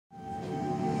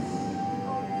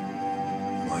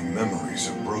My memories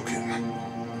are broken.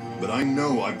 But I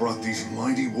know I brought these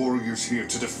mighty warriors here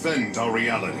to defend our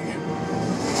reality.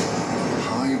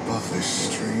 High above this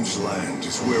strange land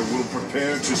is where we'll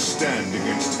prepare to stand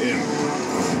against him.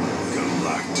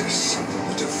 Galactus,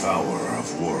 the devourer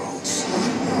of worlds.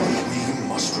 We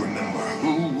must remember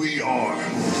who we are.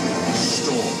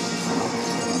 Storm,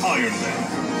 Iron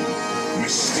Man,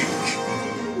 Mystique,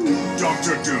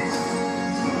 Dr. Doom,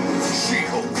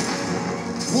 She-Hulk,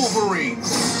 Wolverine,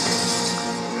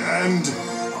 and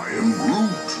I am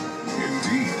Groot.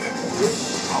 Indeed.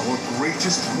 Our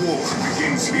greatest war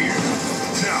begins here.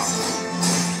 Now,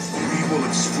 we will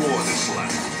explore this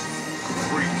land,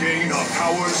 regain our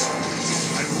powers,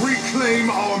 and reclaim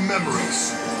our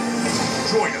memories.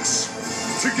 Join us.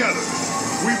 Together,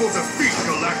 we will defeat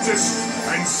Galactus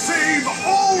and save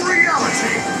all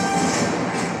reality!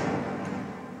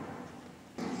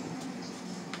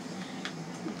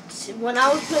 When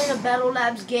I was playing a Battle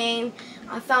Labs game,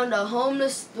 I found a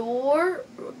HomeLess Thor.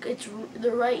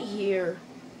 They're right here.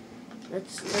 Let me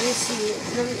see.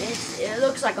 It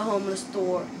looks like a HomeLess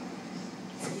Thor.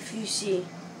 If you see,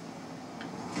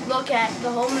 look at the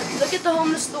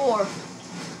HomeLess Thor.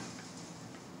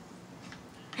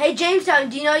 Hey Jamestown,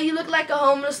 do you know you look like a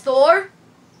HomeLess Thor?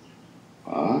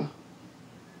 Huh?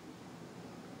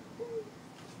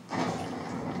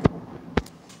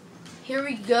 Here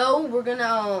we go. I'm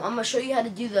gonna show you how to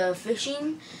do the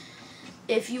fishing.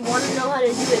 If you want to know how to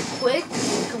do it quick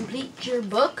and complete your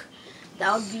book,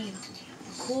 that would be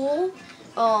cool.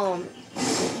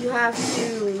 You have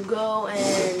to go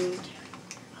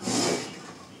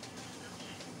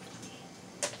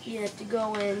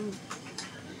and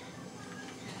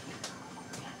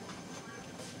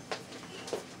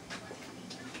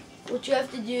what you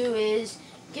have to do is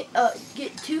get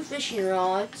 2 fishing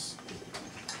rods.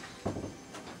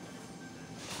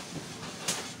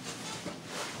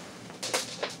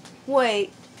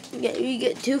 Wait, you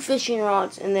get 2 fishing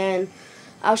rods, and then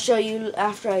I'll show you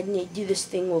after I do this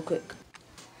thing real quick.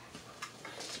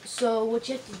 So what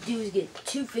you have to do is get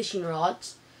 2 fishing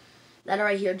rods that are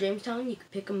right here, Jamestown. You can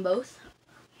pick them both.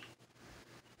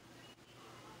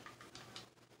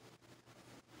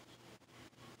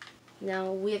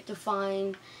 Now we have to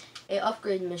find a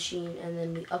upgrade machine, and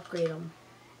then we upgrade them.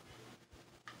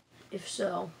 If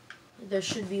so, there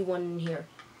should be one in here.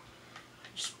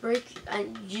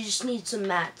 You just need some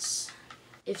mats.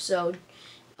 If so,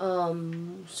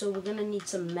 so we're gonna need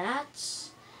some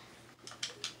mats.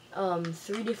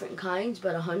 3 different kinds,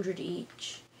 but 100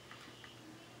 each.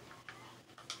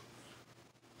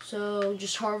 So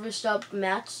just harvest up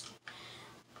mats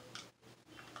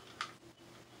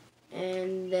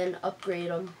and then upgrade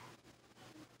them.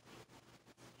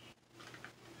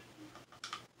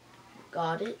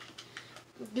 Got it.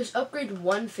 Just upgrade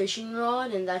 1 fishing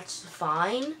rod and that's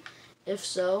fine. If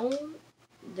so,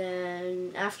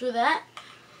 then after that,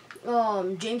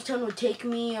 Jamestown would take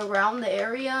me around the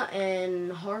area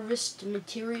and harvest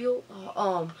material,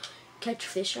 catch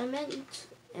fish I meant,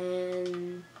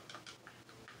 and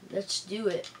let's do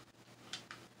it.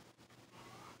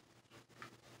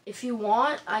 If you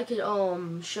want, I could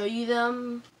show you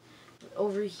them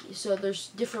over here. So there's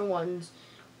different ones.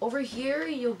 Over here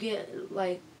you'll get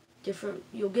like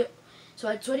so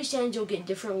at Sweaty Sands you'll get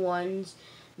different ones.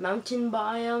 Mountain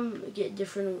biome,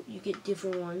 you get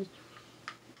different ones.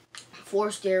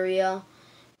 Forest area,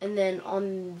 and then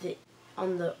on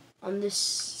this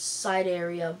side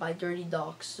area by Dirty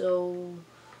Docks. So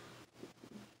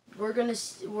I'm gonna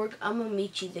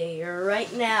meet you there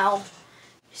right now.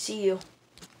 See you.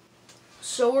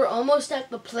 So we're almost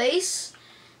at the place.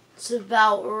 It's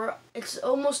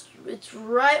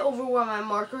right over where my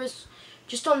marker is,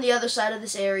 just on the other side of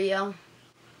this area.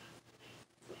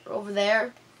 Over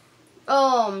there.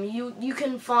 You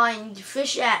can find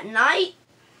fish at night,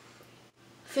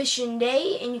 fish in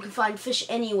day, and you can find fish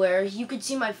anywhere. You can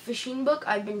see my fishing book.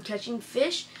 I've been catching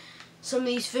fish. Some of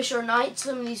these fish are night,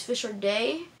 some of these fish are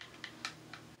day.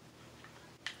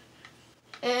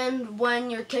 And when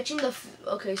you're catching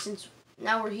okay, since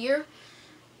now we're here,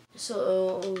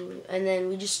 and then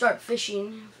we just start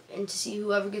fishing, and to see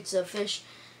whoever gets a fish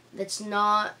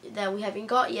that we haven't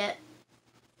got yet.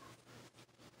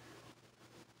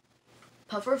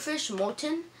 Pufferfish,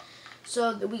 molten.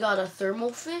 So we got a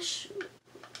thermal fish.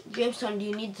 Jamestown, do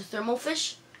you need the thermal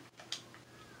fish?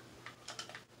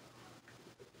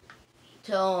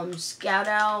 To scout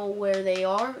out where they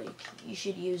are, you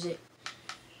should use it.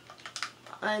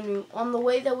 And on the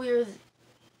way that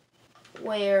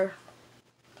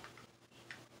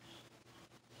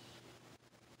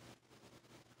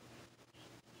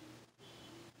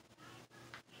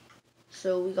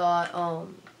so we got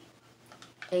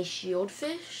a shield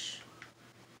fish.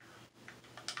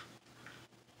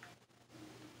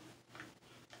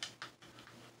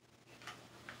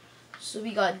 So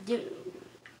we got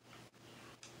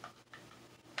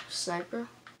sniper.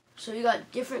 So we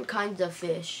got different kinds of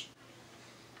fish.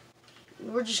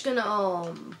 We're just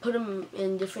gonna put them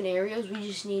in different areas. We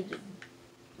just need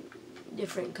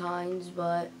different kinds,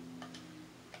 but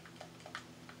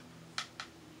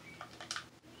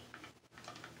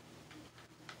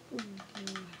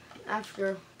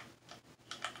after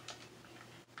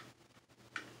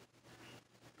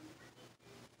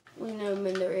we know them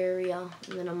in their area,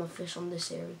 and then I'm gonna fish on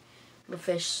this area. I'm gonna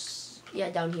fish, yeah,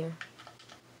 down here.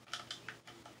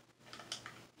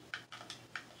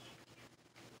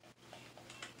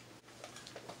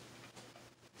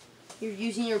 You're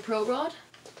using your pro rod?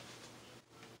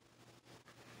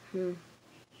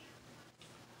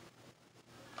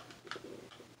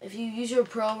 If you use your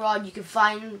pro rod, you can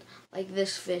find like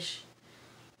this fish,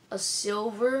 a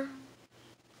silver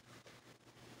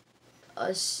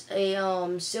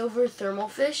thermal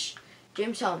fish.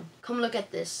 Jamestown, come look at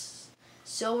this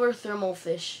silver thermal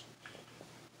fish.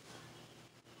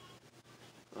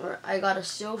 Or I got a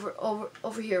silver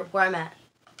over here where I'm at.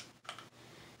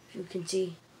 If you can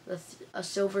see a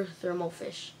silver thermal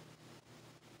fish.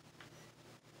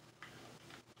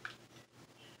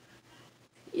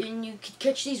 And you could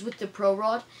catch these with the pro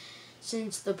rod,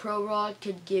 since the pro rod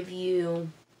could give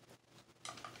you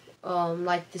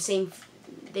like the same.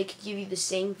 They could give you the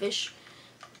same fish,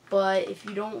 but if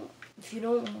you don't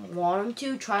want them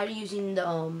to, try to using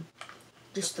the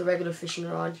just the regular fishing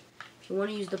rod. If you want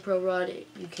to use the pro rod,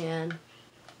 you can,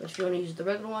 but if you want to use the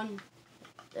regular one,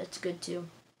 that's good too.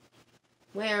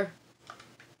 Where?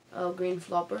 Oh, green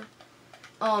flopper.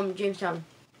 Jamestown.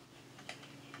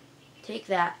 Take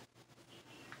that.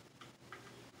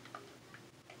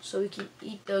 So we can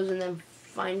eat those and then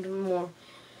find more.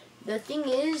 The thing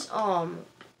is,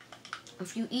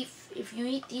 if you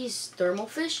eat these thermal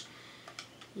fish,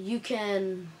 you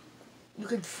could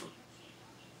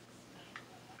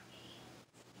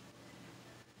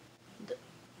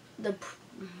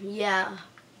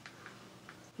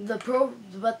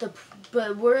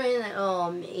but we're in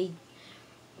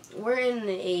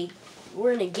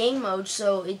a game mode,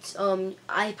 so it's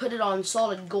I put it on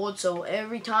solid gold, so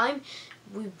every time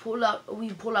we pull out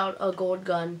a gold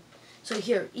gun. So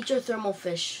here, eat your thermal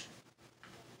fish.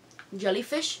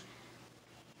 Jellyfish.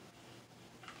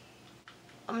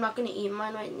 I'm not gonna eat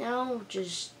mine right now,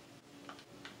 just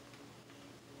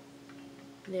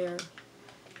there.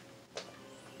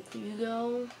 There you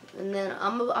go. And then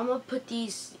I'm gonna put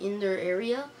these in their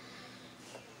area.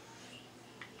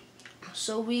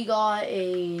 So we got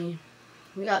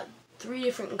 3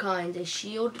 different kinds: a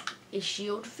shield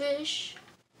fish,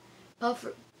 a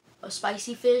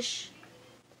spicy fish,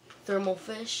 thermal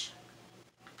fish,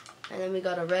 and then we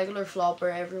got a regular flopper,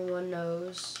 everyone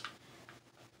knows.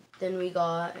 Then we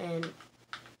got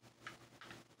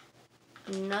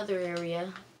another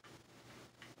area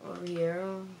over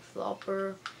here,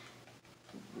 flopper.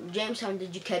 Jamestown,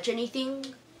 did you catch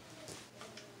anything?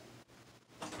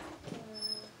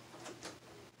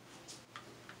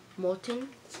 Molten?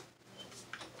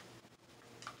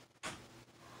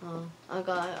 I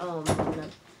got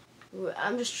we're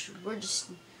just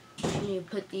going to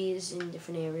put these in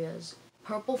different areas.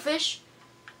 Purple fish,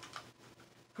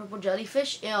 purple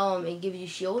jellyfish. It gives you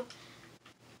shield.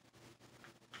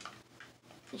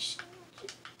 It's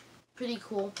pretty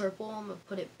cool. Purple. I'm gonna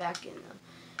put it back in.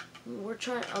 I'm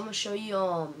gonna show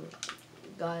you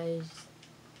guys.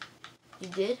 You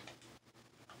did.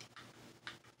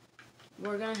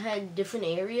 We're gonna head different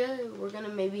area. We're gonna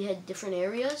maybe head different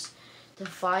areas to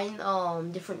find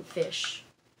different fish.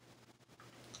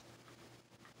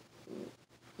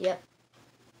 Yep.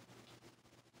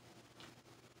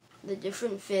 The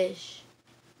different fish.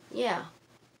 Yeah.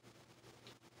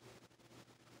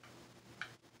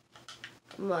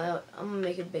 I'm gonna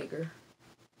make it bigger.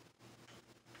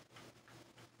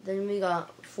 Then we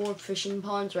got 4 fishing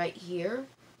ponds right here.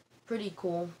 Pretty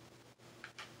cool.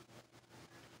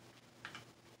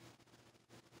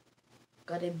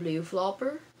 Got a blue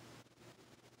flopper.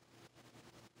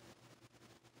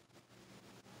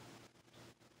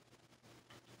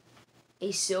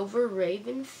 A silver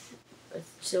raven, a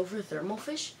silver thermal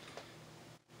fish.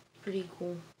 Pretty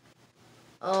cool.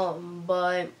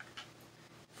 But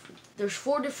there's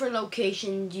 4 different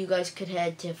locations you guys could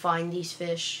head to find these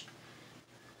fish.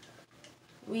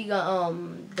 We got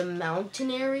the mountain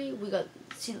area. We got,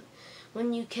 see,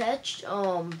 when you catch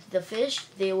the fish,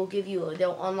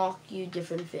 they'll unlock you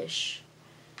different fish.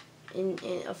 in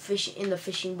the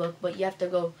fishing book, but you have to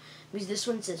go, because this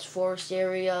one says forest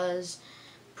areas,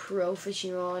 pro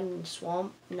fishing on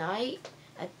swamp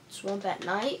at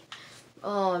night.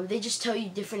 They just tell you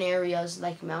different areas,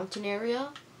 like mountain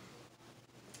area.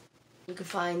 You can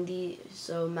find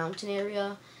mountain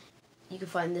area. You can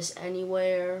find this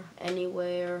anywhere.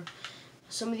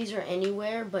 Some of these are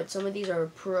anywhere, but some of these are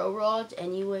pro rods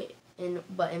anyway.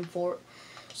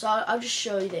 So I'll just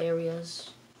show you the areas.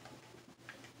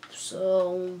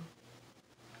 So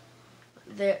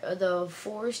the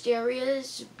forest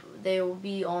areas, they will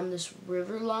be on this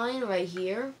river line right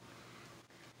here.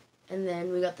 And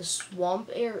then we got the swamp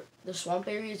area. The swamp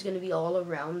area is going to be all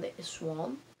around the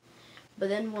swamp. But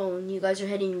then when you guys are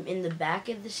heading in the back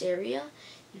of this area,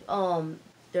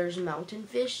 there's mountain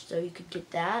fish, so you could get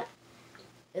that.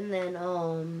 And then,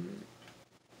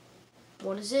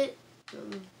 what is it?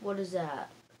 What is that?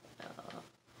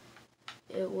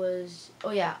 It was,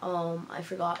 oh yeah, I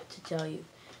forgot to tell you.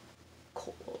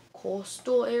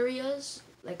 Coastal areas,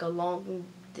 like along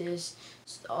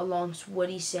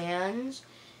woody sands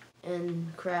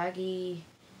and craggy,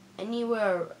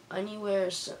 anywhere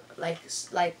like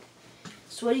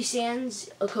Sweaty Sands,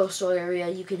 a coastal area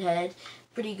you could head.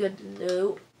 Pretty good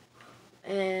loot.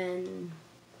 And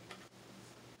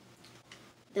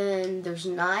then there's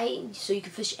night, so you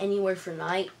can fish anywhere for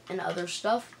night and other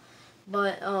stuff.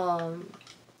 But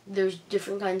there's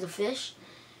different kinds of fish.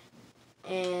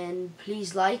 And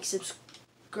please like,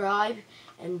 subscribe,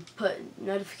 and put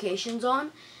notifications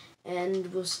on. And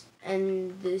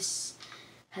this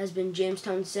has been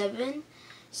Jamestown 7.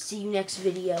 See you next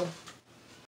video.